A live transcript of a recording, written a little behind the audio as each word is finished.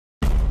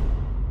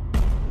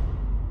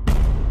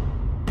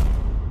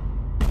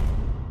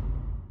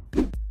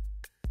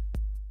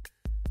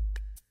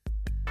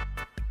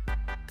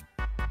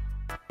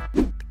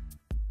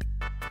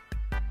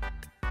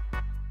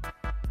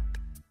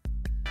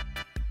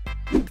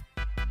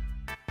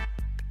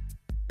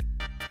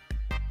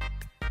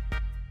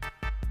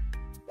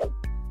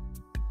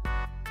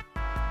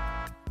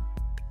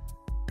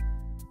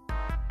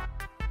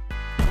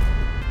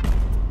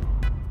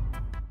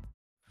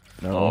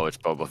it's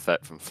Boba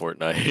Fett from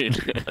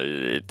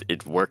Fortnite.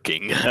 It's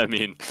working. I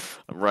mean,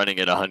 I'm running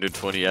at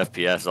 120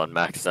 FPS on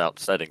maxed out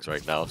settings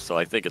right now, so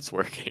I think it's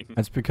working.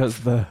 That's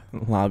because the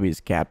lobby is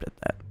capped at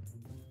that.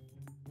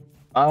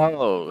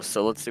 Oh,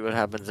 so let's see what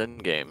happens in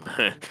game.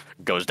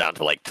 Goes down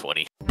to like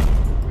 20.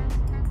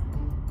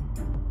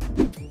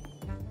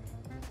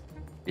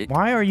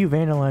 Why are you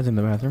vandalizing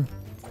the bathroom?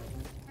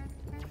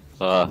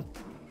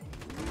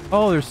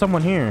 Oh, there's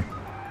someone here.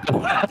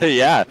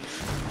 Yeah.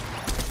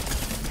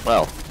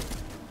 Well.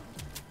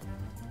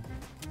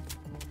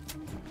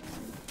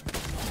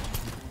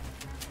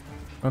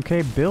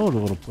 Okay, build a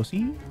little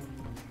pussy.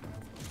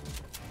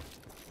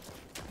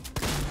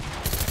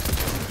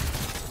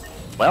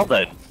 Well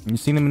then. You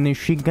seen him in the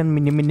shotgun?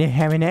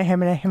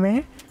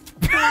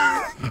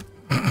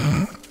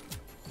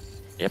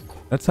 Yep.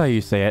 That's how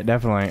you say it,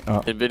 definitely. Oh.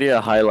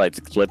 NVIDIA highlights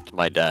clipped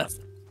my death.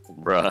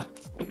 Bruh.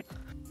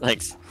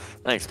 Thanks.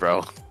 Thanks,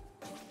 bro.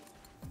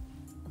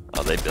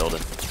 Oh, they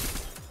building.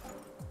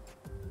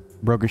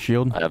 Broke a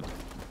shield. I have...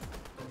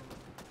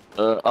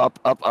 up.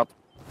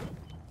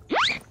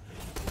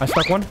 I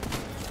stuck one.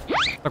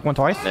 Stuck one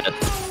twice. Minute.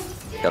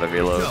 Gotta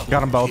reload. Got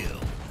them both.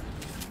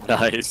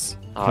 Nice.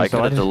 Oh, Okay, I so could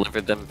I have just-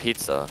 delivered them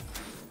pizza.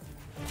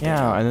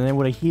 Yeah, and then they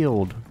would have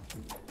healed.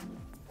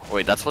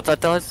 Wait, that's what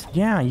that does?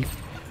 Yeah, you...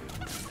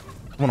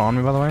 Someone on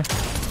me, by the way.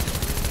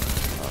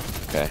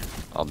 Oh, okay,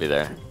 I'll be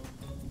there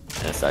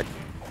in a sec.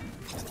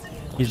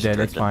 He's dead.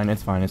 It's fine.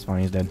 It's fine. It's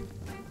fine. He's dead.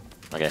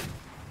 Okay.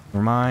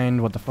 Never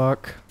mind. What the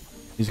fuck?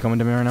 He's coming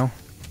to me right now.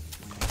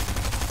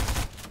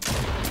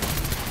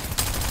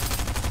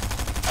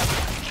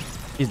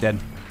 He's dead.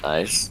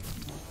 Nice.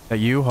 That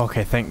you?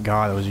 Okay, thank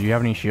God. That was you. You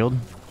have any shield?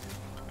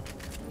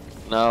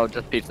 No,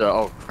 just pizza.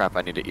 Oh crap,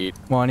 I need to eat.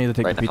 Well, I need to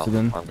take Right the pizza now,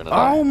 then. or I'm gonna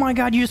die. Oh my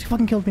God! You just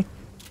fucking killed me.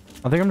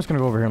 I think I'm just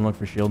gonna go over here and look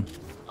for shield.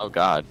 Oh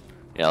god.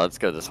 Yeah, let's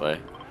go this way.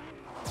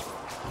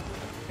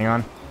 Hang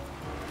on.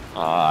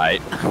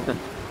 Alright.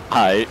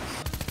 Alright.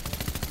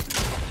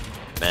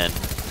 Man.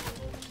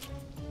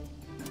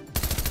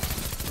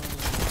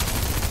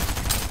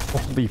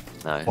 Holy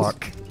Nice.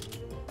 fuck.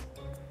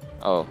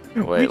 Oh,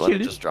 We wait, let me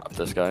chillin'. just drop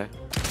this guy.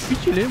 We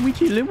chillin'. We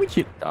chillin'. We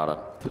chillin'. Got him.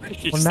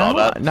 You Well, saw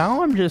that?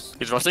 now I'm just.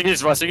 He's rushing,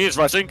 he's rushing, he's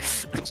rushing!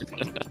 He's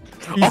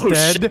Oh,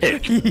 dead.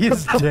 shit. He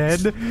is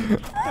dead.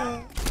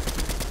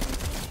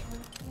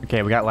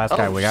 Okay, we got last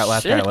guy. Oh, We got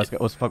last guy. shit. Let's go.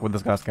 Let's fuck with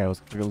this last guy.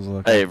 Let's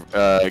look. Hey,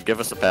 give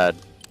us a pad.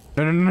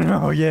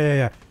 No.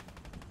 Yeah.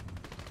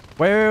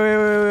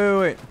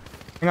 Wait.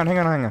 Hang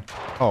on.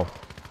 Oh.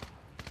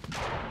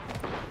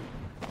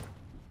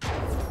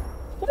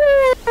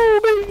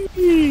 Woo,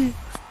 baby.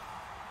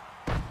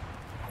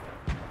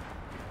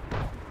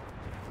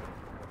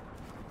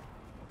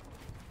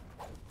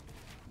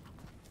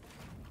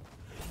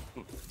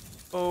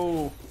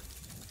 Oh.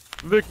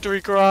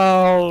 Victory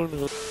crown!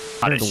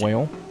 I'm the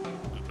whale.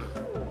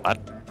 What?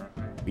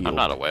 I'm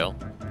not a whale.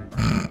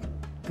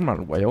 I'm not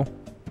a whale.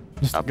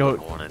 Just Top go. of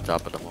the morning,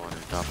 top of the morning,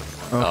 top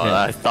of the morning. Okay. Oh,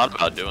 I thought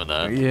about doing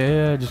that.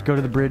 Yeah, just go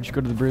to the bridge.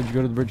 Go to the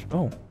bridge.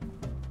 Oh,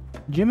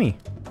 Jimmy.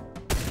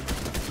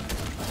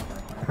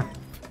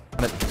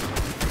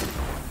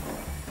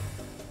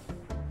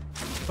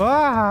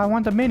 I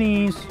want the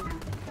minis.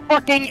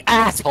 Fucking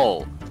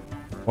asshole!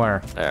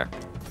 Where? There.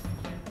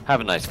 Have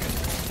a nice day.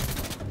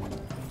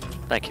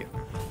 Thank you.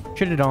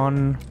 Shit it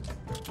on.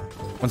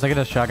 Once I get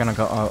a shotgun, I'll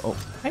go. Oh,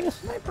 hey, a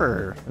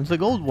sniper. It's a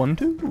gold one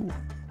too.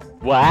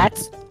 What?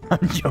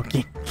 I'm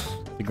joking.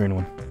 The green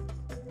one.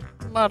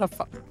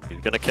 Motherfucker. He's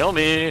gonna kill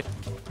me.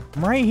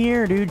 I'm right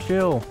here, dude.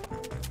 Chill.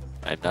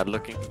 I'm not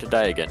looking to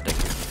die again, thank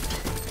you.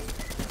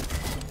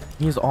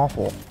 He is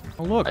awful.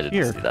 Oh look, I didn't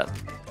here. see that.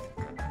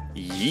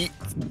 Yeet.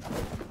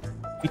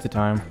 Pizza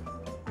time.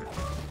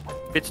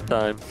 Pizza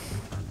time.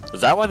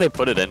 Is that why they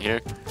put it in here?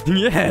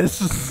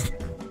 Yes.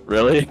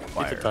 Really?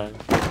 Fire. Pizza time.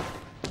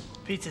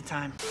 Pizza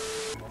time.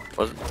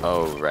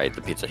 Oh, right,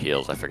 the pizza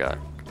heals, I forgot.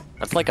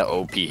 That's like a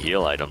OP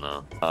heal, I don't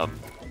know.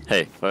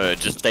 Hey,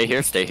 just stay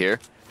here.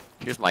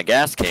 Here's my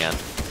gas can.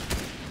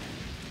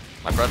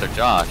 My brother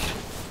Josh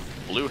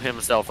blew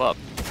himself up.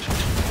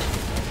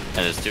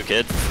 And his 2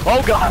 kids.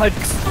 Oh god!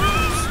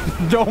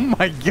 Oh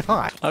my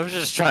God. I was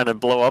just trying to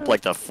blow up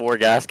like the 4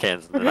 gas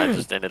cans and then I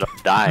just ended up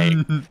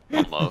dying.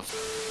 Almost.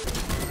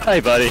 Hey,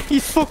 buddy.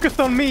 He's focused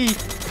on me.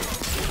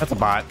 That's a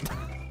bot.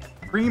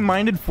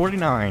 Free-minded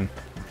 49.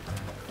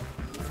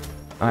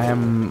 I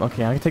am...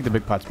 Okay, I can take the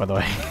big pots, by the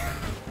way.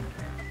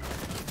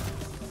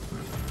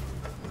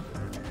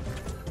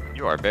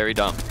 You are very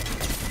dumb.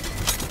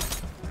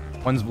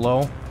 One's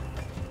low.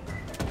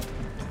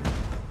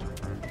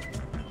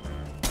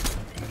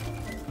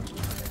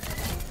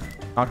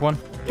 Knocked one.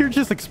 You're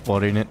just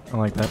exploding it. I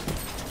like that.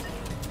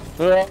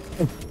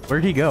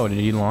 Where'd he go? Did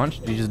he launch?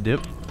 Did he just dip?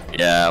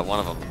 Yeah, one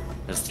of them.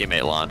 His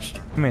teammate launched.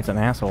 Teammate's an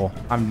asshole.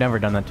 I've never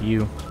done that to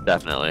you.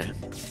 Definitely.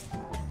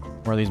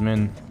 Where are these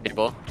men?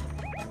 People.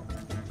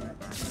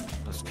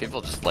 There's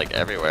people just like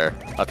everywhere.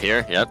 Up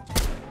here, yep.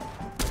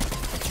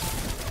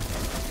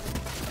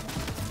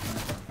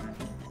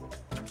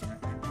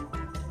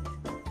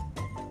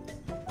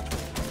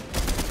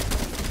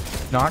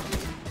 Knocked.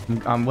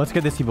 Let's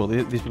get these people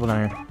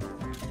down here.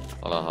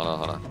 Hold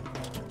on.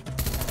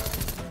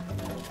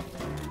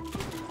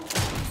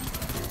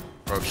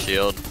 Broke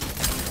shield.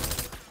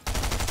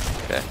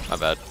 Okay, my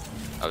bad.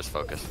 I was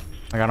focused.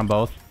 I got them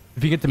both.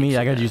 If you get to me,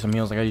 I gotta use some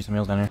heals.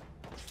 down here.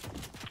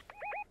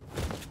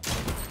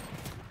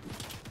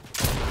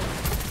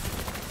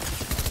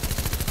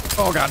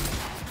 Oh god.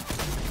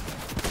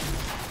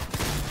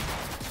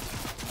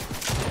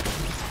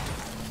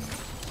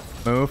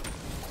 Move.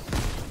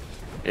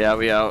 Yeah,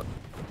 we out.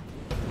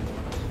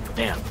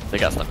 Damn, they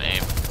got some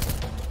aim.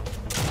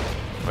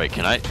 Wait,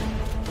 can I?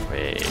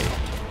 Wait.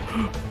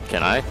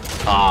 Can I?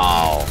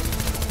 Oh.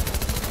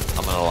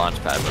 I'm on a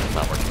launch pad, but it's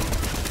not working.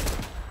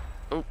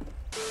 Oh.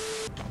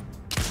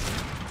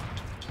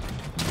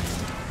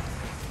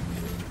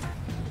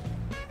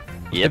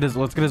 Yep.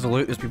 Let's get his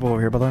loot. There's people over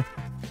here, by the way.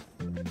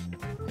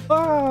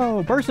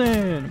 Oh,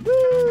 person!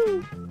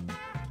 Woo!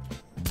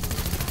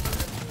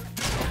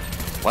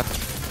 What?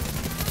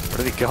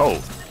 Where did he go?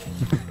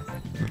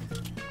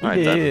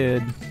 He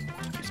did.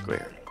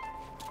 Square.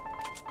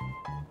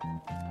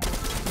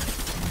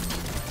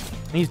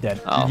 He's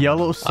dead. Oh,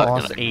 Yellow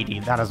sauce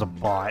 80. That is a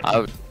bot.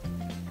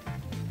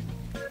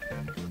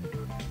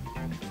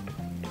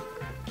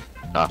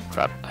 Oh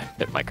crap! I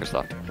hit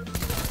Microsoft.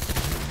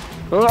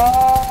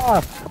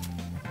 Ah!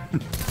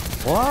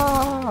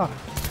 Wow!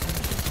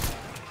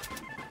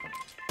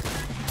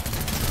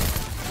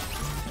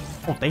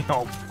 Oh, damn.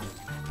 Oh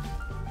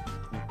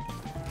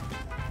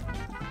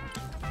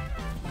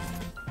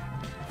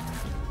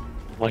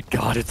my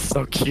god, it's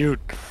so cute.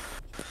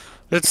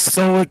 It's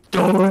so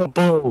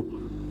adorable.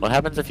 What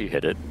happens if you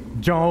hit it?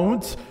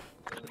 Jones!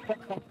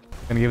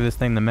 Gonna give this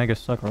thing the mega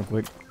suck real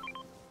quick.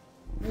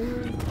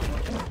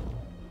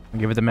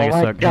 Give it the mega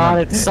suck. Oh my god,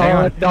 it's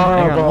so adorable.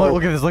 Hang on.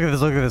 Look at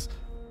this.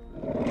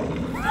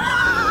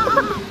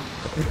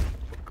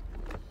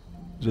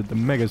 Is it the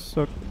mega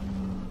suck?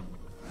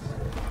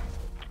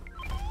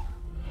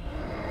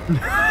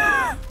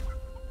 I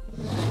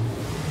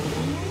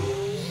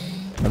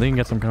think you can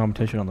get some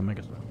competition on the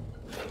mega suck.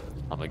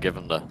 I'm gonna give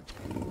him the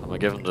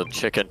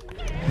chicken.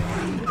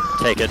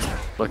 Take it.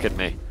 Look at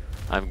me.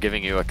 I'm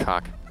giving you a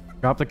cock.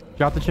 Drop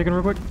the chicken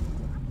real quick.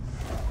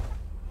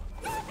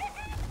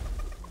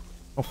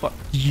 Oh fuck.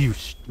 You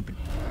stupid.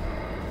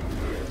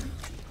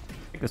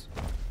 Take this.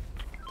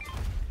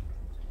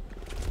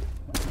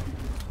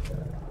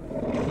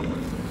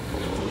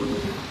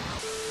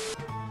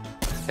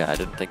 Yeah, I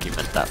didn't think you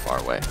meant that far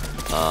away.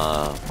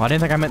 Well, I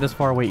didn't think I meant this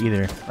far away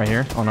either. Right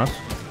here, on us.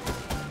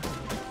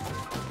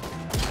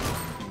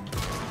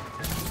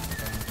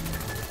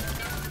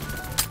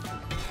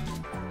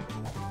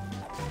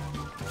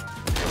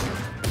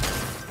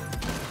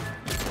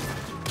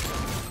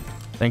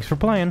 Thanks for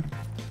playing.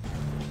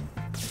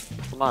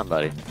 Come on,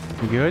 buddy.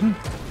 You good?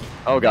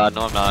 Oh god,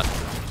 no I'm not.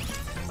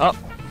 Oh!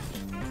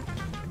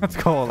 That's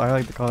called, I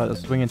like to call it a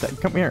swing attack.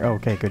 Come here. Oh,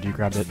 okay, good, you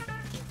grabbed it.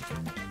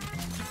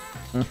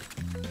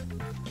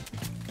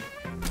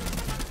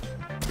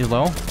 He's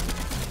low.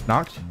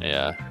 Knocked.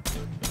 Yeah.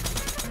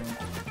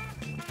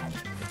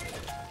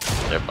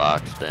 They're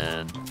boxed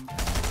in.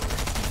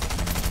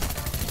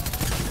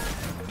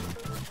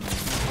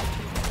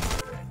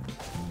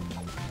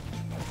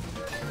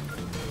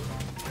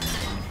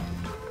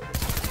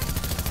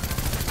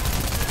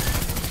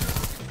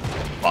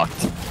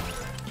 Fucked.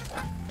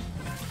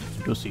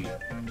 You'll see.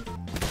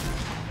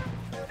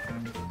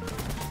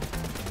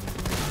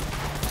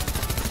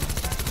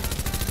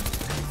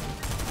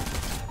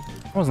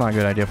 That was not a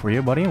good idea for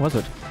you, buddy, was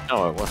it?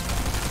 No, it wasn't.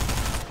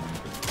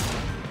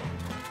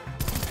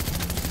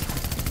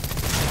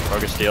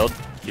 Rogus shield.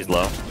 He's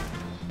low.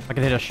 If I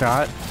could hit a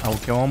shot, I will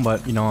kill him,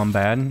 but you know I'm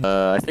bad.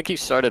 I think he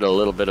started a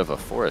little bit of a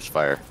forest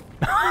fire.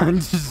 I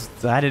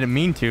didn't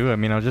mean to. I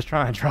mean, I was just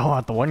trying to draw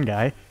out the one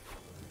guy.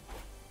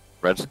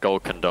 Red Skull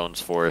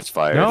condones forest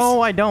fires. No,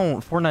 I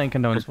don't. Fortnite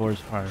condones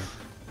forest fire.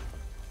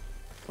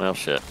 Well,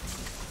 shit.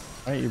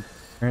 Right,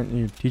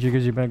 your teacher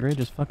gives you a bad grade,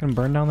 just fucking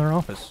burn down their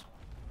office.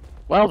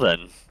 Well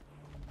then.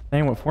 That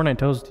ain't what Fortnite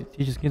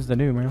teaches kids to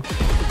do, man. I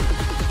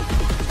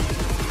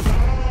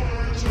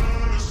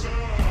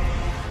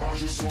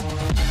just want